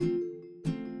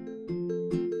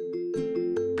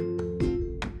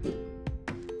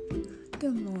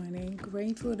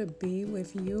grateful to be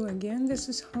with you again. This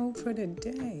is Hope for the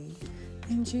Day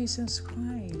in Jesus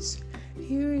Christ.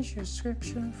 Here is your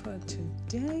scripture for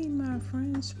today, my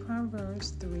friends,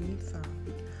 Proverbs 3:5.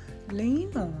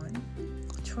 Lean on,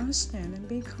 trust in, and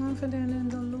be confident in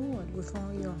the Lord with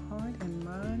all your heart and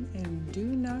mind, and do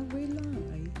not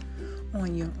rely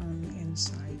on your own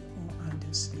insight or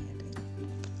understanding.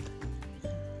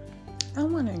 I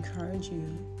want to encourage you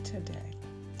today.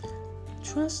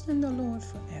 Trust in the Lord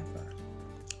forever,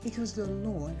 because the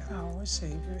Lord, our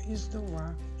Savior, is the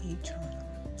rock eternal.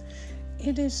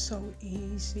 It is so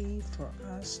easy for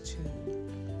us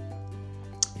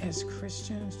as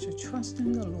Christians, to trust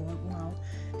in the Lord while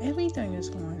everything is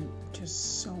going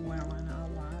just so well in our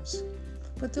lives.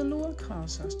 But the Lord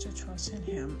calls us to trust in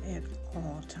Him at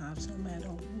all times, no matter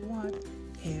what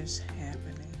is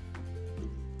happening.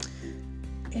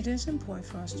 It is important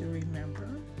for us to remember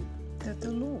that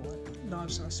the Lord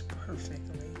loves us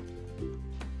perfectly,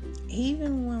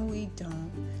 even when we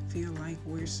don't feel like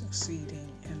we're succeeding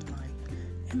in life.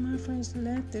 And my friends,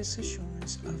 let this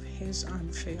assurance of His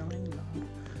unfailing love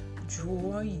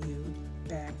draw you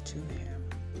back to Him,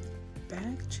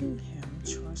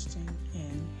 trusting in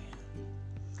Him.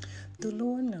 The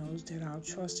Lord knows that our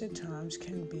trusted times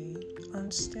can be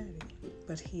unsteady,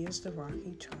 but He is the rock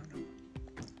eternal,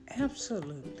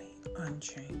 absolutely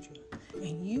unchanging,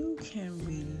 and you can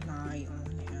rely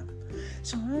on Him.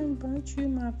 So I invite you,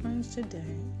 my friends,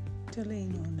 today to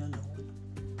lean on the Lord.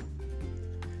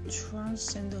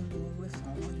 Trust in the Lord with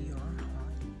all your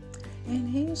heart. And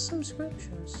here's some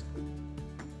scriptures.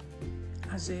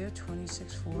 Isaiah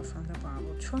 26:4 from the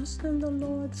Bible. Trust in the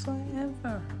Lord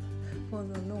forever, for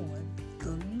the Lord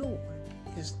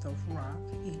is the rock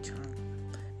eternal.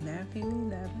 Matthew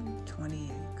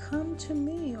 11:28. Come to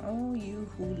me, all you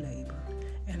who labor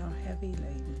and are heavy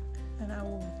laden, and I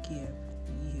will give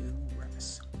you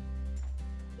rest.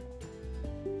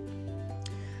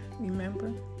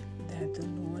 Remember that the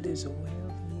Lord is aware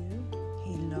of you.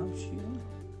 He loves you.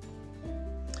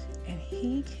 And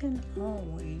He can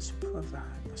always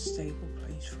provide a stable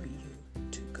place for you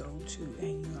to go to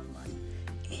in your life,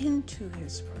 into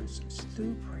His presence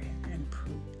through prayer and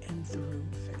through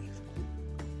faith.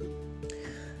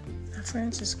 Now,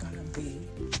 friends, it's going to be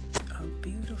a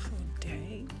beautiful day